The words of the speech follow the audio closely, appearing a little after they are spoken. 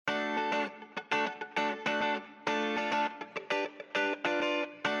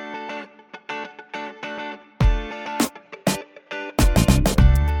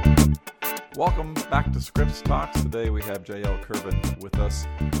Welcome back to Scripps Talks. Today we have J.L. Kervin with us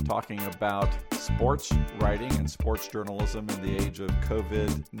talking about sports writing and sports journalism in the age of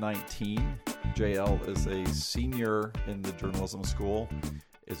COVID-19. J.L. is a senior in the journalism school,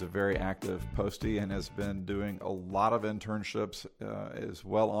 is a very active postie, and has been doing a lot of internships, is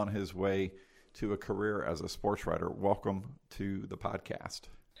well on his way to a career as a sports writer. Welcome to the podcast.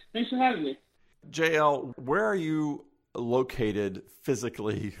 Thanks for having me. J.L., where are you located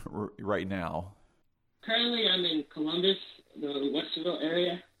physically right now? Currently, I'm in Columbus, the Westerville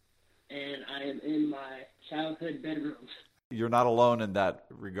area, and I am in my childhood bedroom. You're not alone in that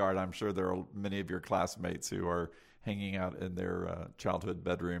regard. I'm sure there are many of your classmates who are hanging out in their childhood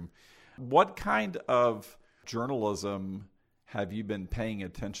bedroom. What kind of journalism have you been paying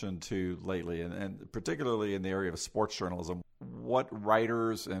attention to lately, and particularly in the area of sports journalism? What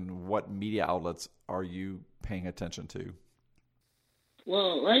writers and what media outlets are you paying attention to?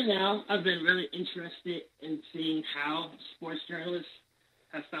 Well, right now, I've been really interested in seeing how sports journalists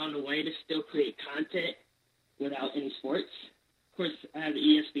have found a way to still create content without any sports. Of course, I have the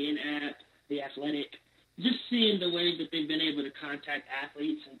ESPN app, The Athletic, just seeing the ways that they've been able to contact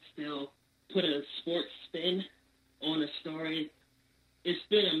athletes and still put a sports spin on a story. It's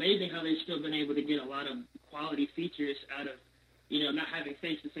been amazing how they've still been able to get a lot of quality features out of, not having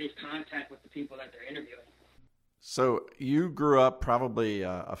face-to-face contact with the people that they're interviewing. So you grew up probably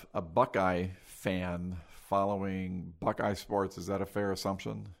a Buckeye fan following Buckeye sports. Is that a fair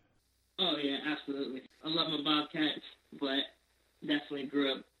assumption? Oh, yeah, absolutely. I love my Bobcats, but definitely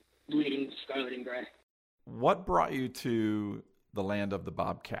grew up bleeding scarlet and gray. What brought you to the land of the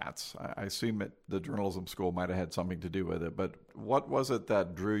Bobcats? I assume that the journalism school might have had something to do with it, but what was it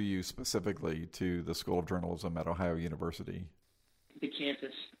that drew you specifically to the School of Journalism at Ohio University? The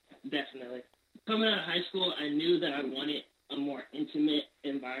campus, definitely. Coming out of high school, I knew that I wanted a more intimate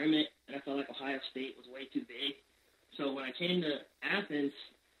environment, and I felt like Ohio State was way too big. So when I came to Athens,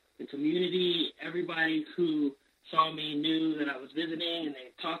 the community, everybody who saw me knew that I was visiting, and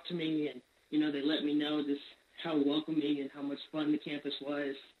they talked to me, and, they let me know just how welcoming and how much fun the campus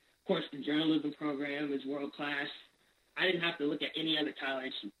was. Of course, the journalism program is world-class. I didn't have to look at any other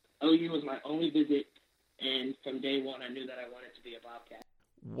college. OU was my only visit, and from day one, I knew that I wanted to be a Bobcat.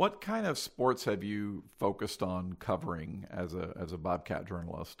 What kind of sports have you focused on covering as a Bobcat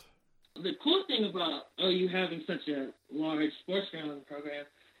journalist? The cool thing about OU having such a large sports journalism program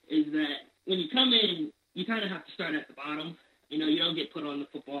is that when you come in, you kind of have to start at the bottom. You don't get put on the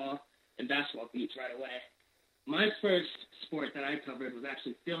football and basketball beats right away. My first sport that I covered was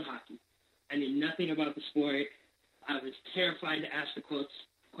actually field hockey. I knew nothing about the sport. I was terrified to ask the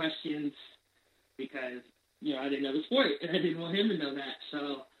questions because, I didn't know the sport, and I didn't want him to know that.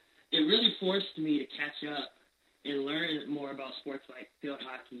 So it really forced me to catch up and learn more about sports like field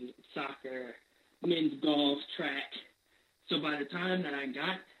hockey, soccer, men's golf, track. So by the time that I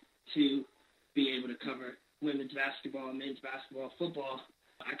got to be able to cover women's basketball, men's basketball, football,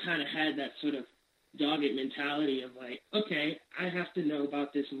 I kind of had that sort of dogged mentality of like, okay, I have to know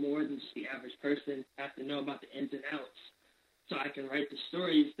about this more than just the average person. I have to know about the ins and outs so I can write the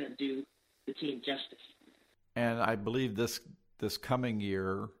stories that do the team justice. And I believe this coming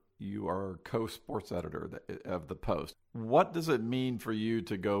year, you are co-sports editor of the Post. What does it mean for you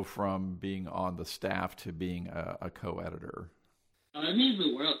to go from being on the staff to being a co-editor? It means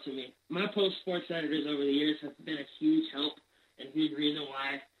the world to me. My Post sports editors over the years have been a huge help and huge reason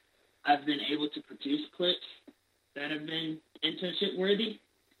why I've been able to produce clips that have been internship worthy.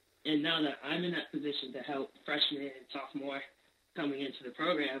 And now that I'm in that position to help freshmen and sophomore coming into the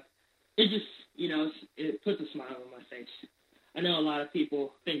program, it just, it puts a smile on my face. I know a lot of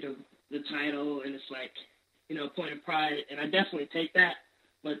people think of the title and it's like, a point of pride, and I definitely take that.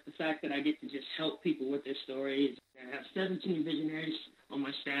 But the fact that I get to just help people with their stories, and I have 17 visionaries on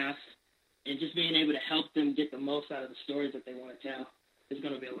my staff, and just being able to help them get the most out of the stories that they want to tell is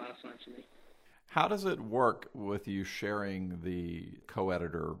going to be a lot of fun for me. How does it work with you sharing the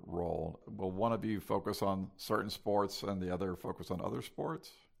co-editor role? Will one of you focus on certain sports and the other focus on other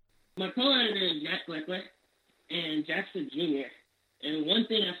sports? My co-editor is Jack Glickler, and Jack's a junior. And one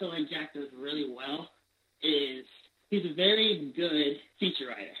thing I feel like Jack does really well is he's a very good feature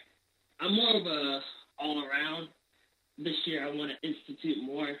writer. I'm more of a all-around. This year I want to institute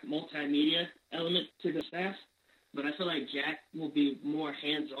more multimedia elements to the staff, but I feel like Jack will be more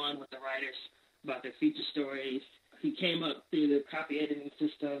hands-on with the writers about their feature stories. He came up through the copy editing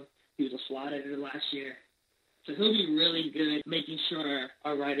system. He was a slot editor last year. So he'll be really good making sure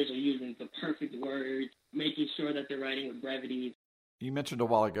our writers are using the perfect words, making sure that they're writing with brevity. You mentioned a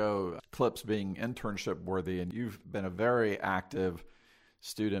while ago clips being internship worthy, and you've been a very active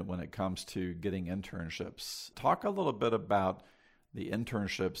student when it comes to getting internships. Talk a little bit about the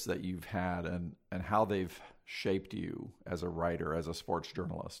internships that you've had and how they've shaped you as a writer, as a sports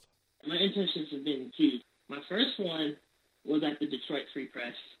journalist. My internships have been huge. My first one was at the Detroit Free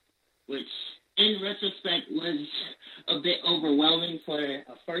Press, which in retrospect was a bit overwhelming for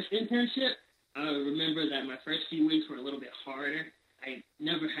a first internship. I remember that my first few weeks were a little bit harder. I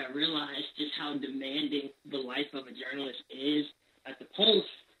never had realized just how demanding the life of a journalist is. At the Post,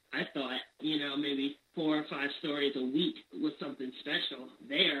 I thought, maybe 4 or 5 stories a week was something special.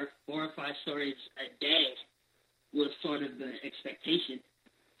 There, 4 or 5 stories a day was sort of the expectation.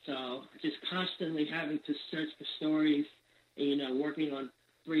 So just constantly having to search for stories, working on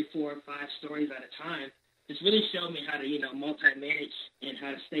 3, 4, 5 stories at a time, just really showed me how to, multi-manage and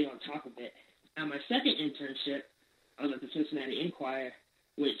how to stay on top of it. At my second internship, I was at the Cincinnati Enquirer,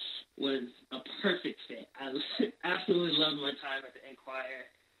 which was a perfect fit. I absolutely loved my time at the Enquirer.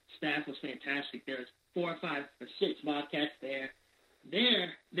 Staff was fantastic. There was 4 or 5 or 6 Bobcats there.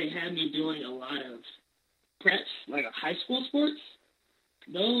 There, they had me doing a lot of preps, like high school sports.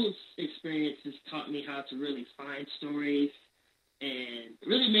 Those experiences taught me how to really find stories and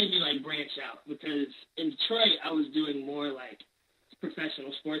really made me branch out, because in Detroit I was doing more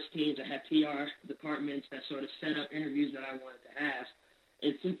professional sports teams. I had PR departments that sort of set up interviews that I wanted to have.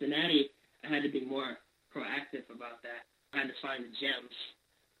 In Cincinnati, I had to be more proactive about that. I had to find the gems.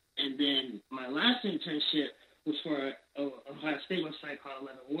 And then my last internship was for an Ohio State website called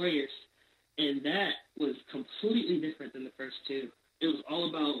 11 Warriors, and that was completely different than the first 2. It was all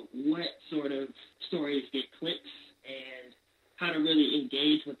about what sort of stories get clicks and how to really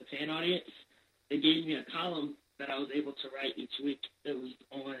engage with the fan audience. They gave me a column that I was able to write each week. It was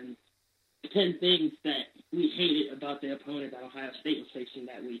on 10 things that we hated about the opponent that Ohio State was facing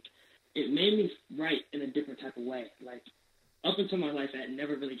that week. It made me write in a different type of way. Up until my life, I had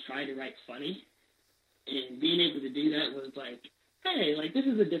never really tried to write funny. And being able to do that was hey, this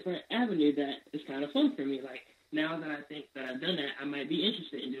is a different avenue that is kind of fun for me. Now that I think that I've done that, I might be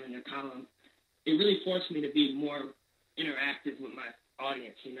interested in doing a column. It really forced me to be more interactive with my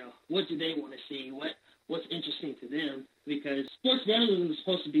audience. What do they want to see? What's interesting to them? Because sports journalism is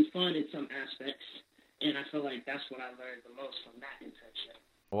supposed to be fun in some aspects, and I feel like that's what I learned the most from that internship.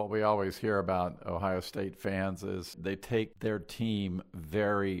 What we always hear about Ohio State fans is they take their team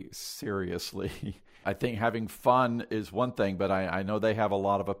very seriously. I think having fun is one thing, but I know they have a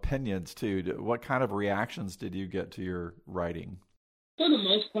lot of opinions too. What kind of reactions did you get to your writing? For the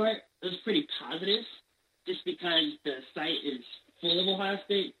most part, it was pretty positive, just because the site is full of Ohio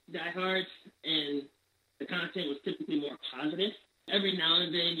State diehards, and the content was typically more positive. Every now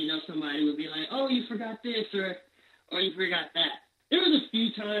and then, somebody would be like, "Oh, you forgot this," or "You forgot that." There was a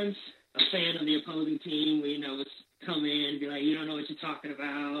few times a fan of the opposing team would come in and be like, "You don't know what you're talking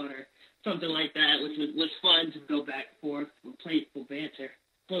about," or something like that, which was fun to go back and forth with playful banter.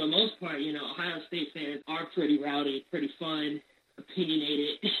 For the most part, Ohio State fans are pretty rowdy, pretty fun,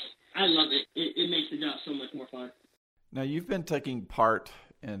 opinionated. I love it. It makes the job so much more fun. Now, you've been taking part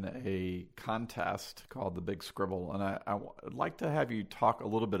in a contest called the Big Scribble, and I would like to have you talk a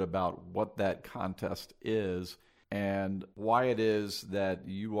little bit about what that contest is and why it is that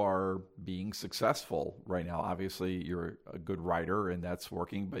you are being successful right now. Obviously, you're a good writer, and that's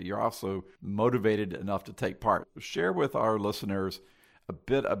working, but you're also motivated enough to take part. Share with our listeners a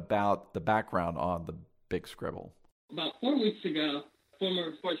bit about the background on the Big Scribble. About 4 weeks ago,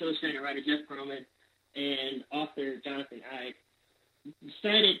 former Sports Illustrated writer Jeff Pearlman and author Jonathan Ive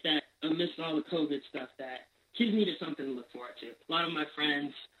decided that amidst all the COVID stuff that kids needed something to look forward to. A lot of my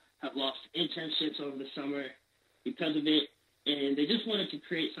friends have lost internships over the summer because of it, and they just wanted to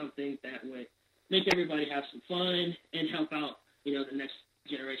create something that would make everybody have some fun and help out, the next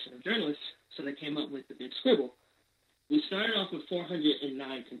generation of journalists. So they came up with the Big Scribble. We started off with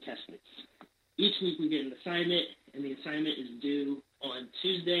 409 contestants. Each week we get an assignment, and the assignment is due on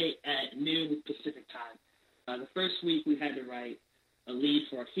Tuesday at noon Pacific time. The first week we had to write a lead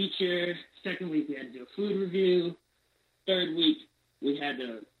for a feature. Second week we had to do a food review. Third week we had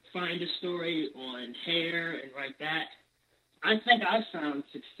to find a story on hair and write that. I think I found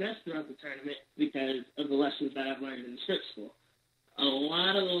success throughout the tournament because of the lessons that I've learned in the script school. A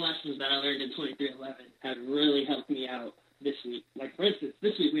lot of the lessons that I learned in 2311 have really helped me out this week. For instance,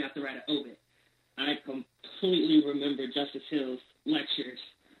 this week we have to write an obit. I completely remember Justice Hill's lectures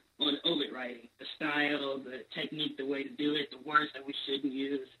on obit writing, the style, the technique, the way to do it, the words that we shouldn't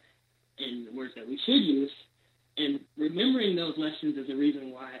use, and the words that we should use. And remembering those lessons is a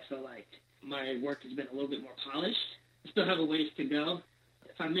reason why I feel like my work has been a little bit more polished. I still have a ways to go.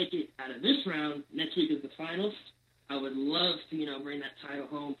 If I make it out of this round, next week is the finals. I would love to, bring that title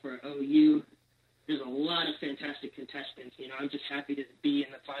home for OU. There's a lot of fantastic contestants. I'm just happy to be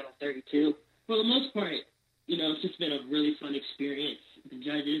in the final 32. For the most part, it's just been a really fun experience. The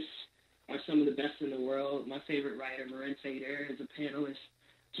judges are some of the best in the world. My favorite writer, Marin Fader, is a panelist.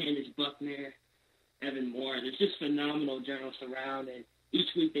 Candace Buckner, Evan Moore. There's just phenomenal journalists around, and each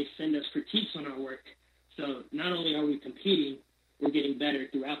week they send us critiques on our work. So not only are we competing, we're getting better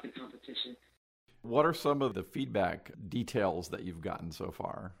throughout the competition. What are some of the feedback details that you've gotten so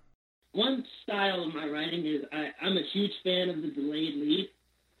far? One style of my writing is I'm a huge fan of the delayed lead,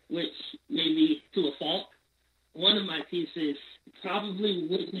 which may be to a fault. One of my pieces probably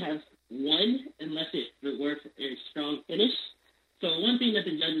wouldn't have won unless it were a strong finish. So one thing that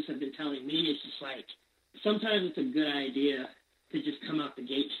the judges have been telling me is just like, sometimes it's a good idea to just come out the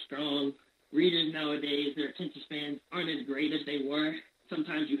gate strong. Readers nowadays, their attention spans aren't as great as they were.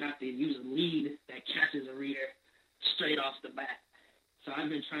 Sometimes you have to use a lead that catches a reader straight off the bat. So I've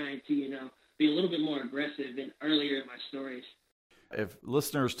been trying to, be a little bit more aggressive and earlier in my stories. If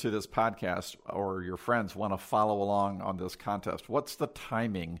listeners to this podcast or your friends want to follow along on this contest, what's the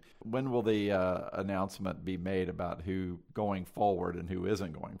timing? When will the announcement be made about who going forward and who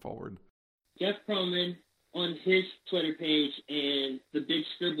isn't going forward? Jeff Pearlman on his Twitter page and the Big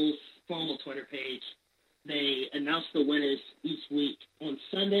Scribbles formal Twitter page, they announce the winners each week. On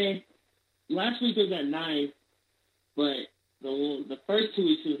Sunday, last week it was at 9, but the first 2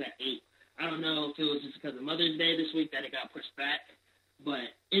 weeks it was at 8. I don't know if it was just because of Mother's Day this week that it got pushed back,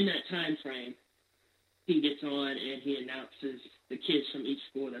 but in that time frame, he gets on and he announces the kids from each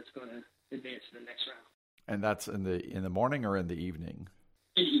school that's going to advance to the next round. And that's in the morning or in the evening?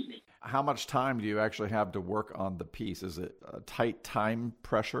 In the evening. How much time do you actually have to work on the piece? Is it a tight time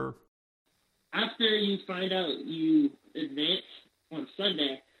pressure? After you find out you advance on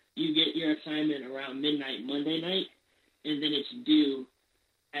Sunday, you get your assignment around midnight Monday night, and then it's due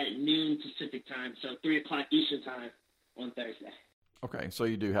at noon Pacific time, so 3 o'clock Eastern time on Thursday. Okay, so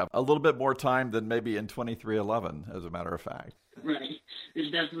you do have a little bit more time than maybe in 2311, as a matter of fact. Right.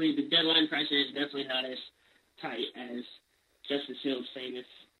 It's definitely, the deadline pressure is definitely not as tight as Justice Hill's famous.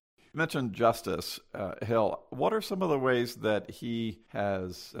 You mentioned Justice Hill. What are some of the ways that he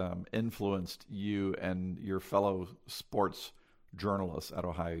has influenced you and your fellow sports journalists at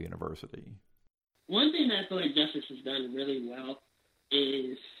Ohio University? One thing that I feel like Justice has done really well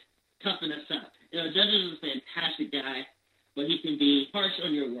is toughen us up. Justice is a fantastic guy, but he can be harsh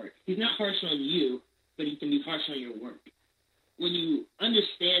on your work. He's not harsh on you, but he can be harsh on your work. When you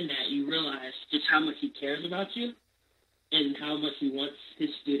understand that, you realize just how much he cares about you and how much he wants his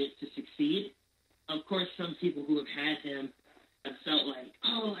students to succeed. Of course, some people who have had him have felt like,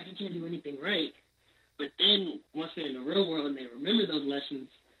 oh, I can't do anything right. But then once they're in the real world and they remember those lessons,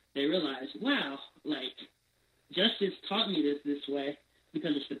 they realize, wow, like, Justice taught me this way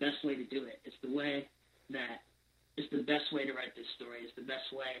because it's the best way to do it. It's the way that it's the best way to write this story. It's the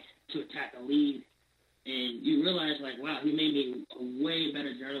best way to attack a lead. And you realize, like, wow, he made me a way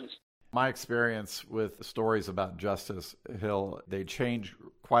better journalist. My experience with stories about Justice Hill, they change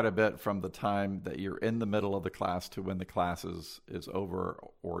quite a bit from the time that you're in the middle of the class to when the class is over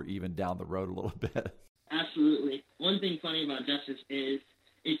or even down the road a little bit. Absolutely. One thing funny about Justice is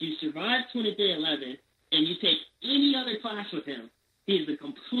if you survive 2311 and you take any other class with him, he's a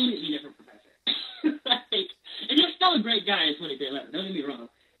completely different professor. And he's still a great guy in 2311, don't get me wrong.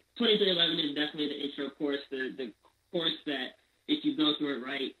 2311 is definitely the intro course, the course that if you go through it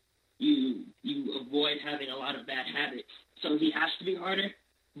right, you avoid having a lot of bad habits. So he has to be harder.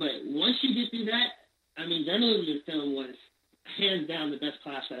 But once you get through that, I mean, journalism and film was hands down the best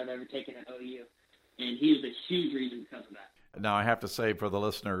class that I've ever taken at OU. And he was a huge reason because of that. Now, I have to say for the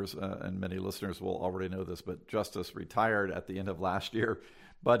listeners, and many listeners will already know this, but Justice retired at the end of last year.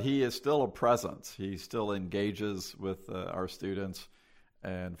 But he is still a presence. He still engages with our students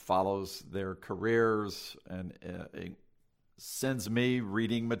and follows their careers and sends me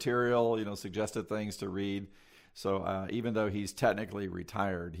reading material, suggested things to read. So even though he's technically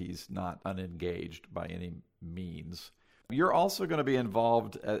retired, he's not unengaged by any means. You're also going to be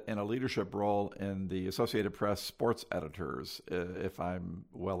involved in a leadership role in the Associated Press sports editors, if I'm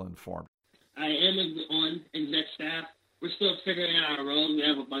well informed. I am on exec staff. We're still figuring out our roles. We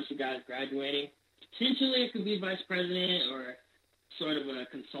have a bunch of guys graduating. Potentially it could be vice president or sort of a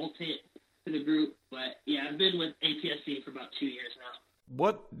consultant to the group. But yeah, I've been with APSE for about 2 years now.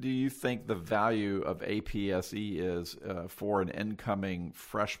 What do you think the value of APSE is for an incoming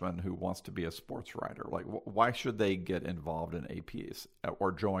freshman who wants to be a sports writer? Like, why should they get involved in APSE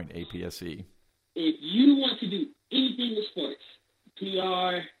or join APSE? If you want to do anything with sports,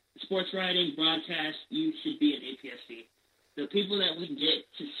 PR, sports writing, broadcast, you should be an APSC. The people that we get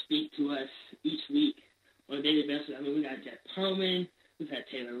to speak to us each week on a daily basis, I mean, we got Jeff Perlman, we've had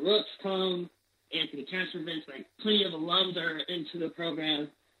Taylor Rooks come, Anthony Castrovich, like plenty of alums are into the program.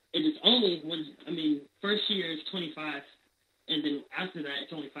 It is only first year is $25, and then after that,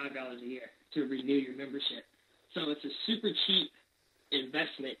 it's only $5 a year to renew your membership. So it's a super cheap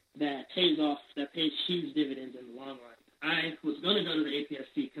investment that pays off, that pays huge dividends in the long run. I was going to go to the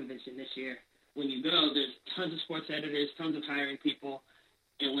APSC convention this year. When you go, there's tons of sports editors, tons of hiring people,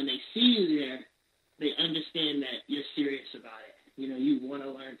 and when they see you there, they understand that you're serious about it. You know, you want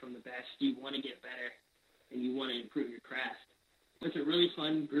to learn from the best, you want to get better, and you want to improve your craft. It's a really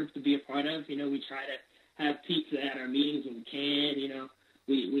fun group to be a part of. You know, we try to have pizza at our meetings when we can. You know,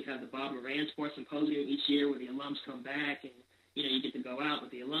 we have the Bob Moran Sports Symposium each year where the alums come back, and, you know, you get to go out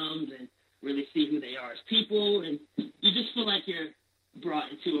with the alums and really see who they are as people, and you just feel like you're brought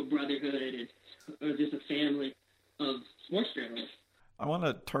into a brotherhood or just a family of sports journalists. I want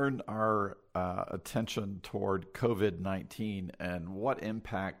to turn our attention toward COVID-19 and what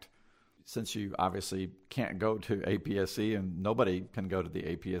impact, since you obviously can't go to APSC and nobody can go to the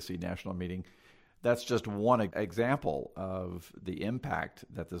APSC national meeting, that's just one example of the impact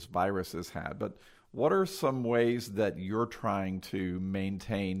that this virus has had. But what are some ways that you're trying to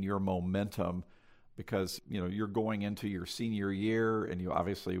maintain your momentum? Because, you know, you're going into your senior year and you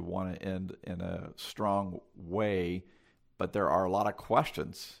obviously want to end in a strong way, but there are a lot of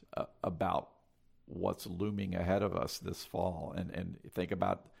questions about what's looming ahead of us this fall. And think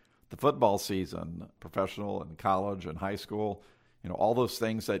about the football season, professional and college and high school, you know, all those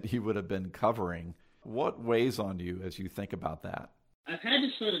things that you would have been covering. What weighs on you as you think about that? I've had to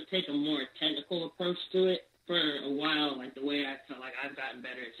sort of take a more technical approach to it for a while. Like, the way I felt like I've gotten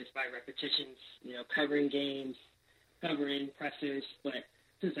better is just by repetitions, you know, covering games, covering pressers. But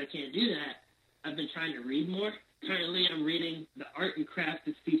since I can't do that, I've been trying to read more. Currently, I'm reading The Art and Craft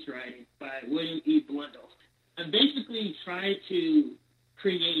of Speech Writing by William E. Blundell. I've basically tried to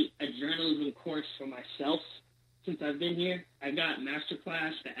create a journalism course for myself since I've been here. I got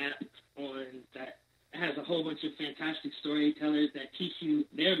Masterclass, the app that has a whole bunch of fantastic storytellers that teach you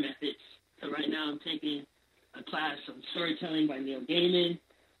their methods. So right now I'm taking a class on storytelling by Neil Gaiman.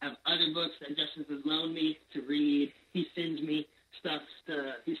 I have other books that Justice has loaned me to read. He sends me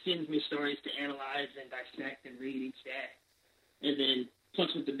stories to analyze and dissect and read each day. And then plus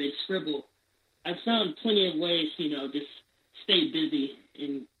with the Big Scribble, I've found plenty of ways, you know, just stay busy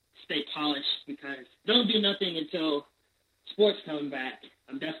and stay polished, because don't do nothing until sports come back.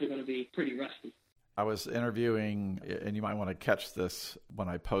 I'm definitely going to be pretty rusty. I was interviewing, and you might want to catch this when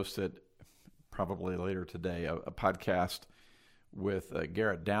I post it, probably later today, a podcast with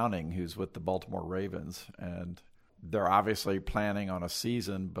Garrett Downing, who's with the Baltimore Ravens. And they're obviously planning on a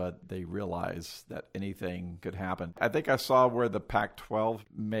season, but they realize that anything could happen. I think I saw where the Pac-12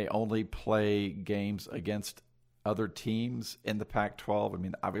 may only play games against other teams in the Pac-12. I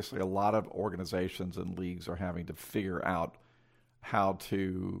mean, obviously a lot of organizations and leagues are having to figure out how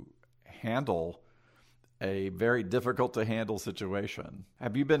to handle a very difficult to handle situation.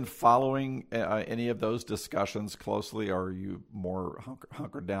 Have you been following any of those discussions closely, or are you more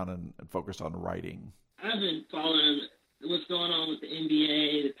hunkered down and focused on writing? I've been following what's going on with the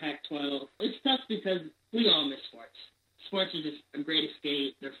NBA, the Pac-12. It's tough because we all miss sports. Sports are just a great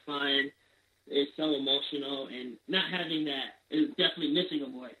escape. They're fun. It's so emotional, and not having that is definitely missing a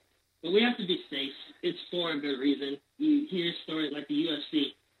void. But we have to be safe. It's for a good reason. You hear stories like the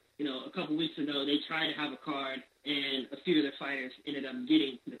UFC. You know, a couple weeks ago, they tried to have a card, and a few of their fighters ended up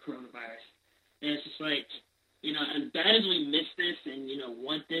getting the coronavirus. And it's just like, you know, as bad as we miss this and, you know,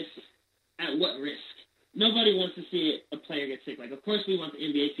 want this, at what risk? Nobody wants to see a player get sick. Like, of course we want the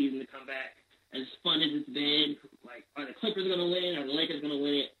NBA season to come back. As fun as it's been, like, are the Clippers going to win? Are the Lakers going to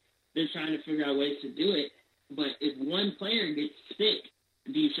win it? They're trying to figure out ways to do it. But if one player gets sick,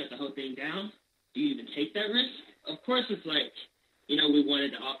 do you shut the whole thing down? Do you even take that risk? Of course it's like, you know, we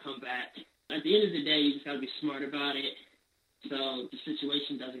wanted to all come back. At the end of the day, you just got to be smart about it so the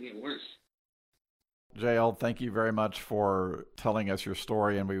situation doesn't get worse. JL, thank you very much for telling us your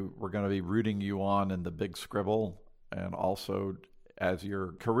story, and we're going to be rooting you on in the Big Scribble, and also as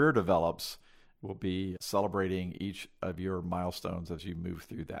your career develops, we'll be celebrating each of your milestones as you move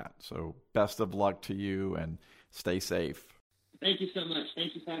through that. So best of luck to you, and stay safe. Thank you so much.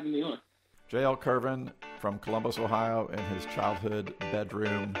 Thank you for having me on. JL Kervin from Columbus, Ohio, in his childhood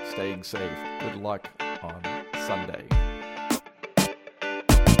bedroom, staying safe. Good luck on Sunday.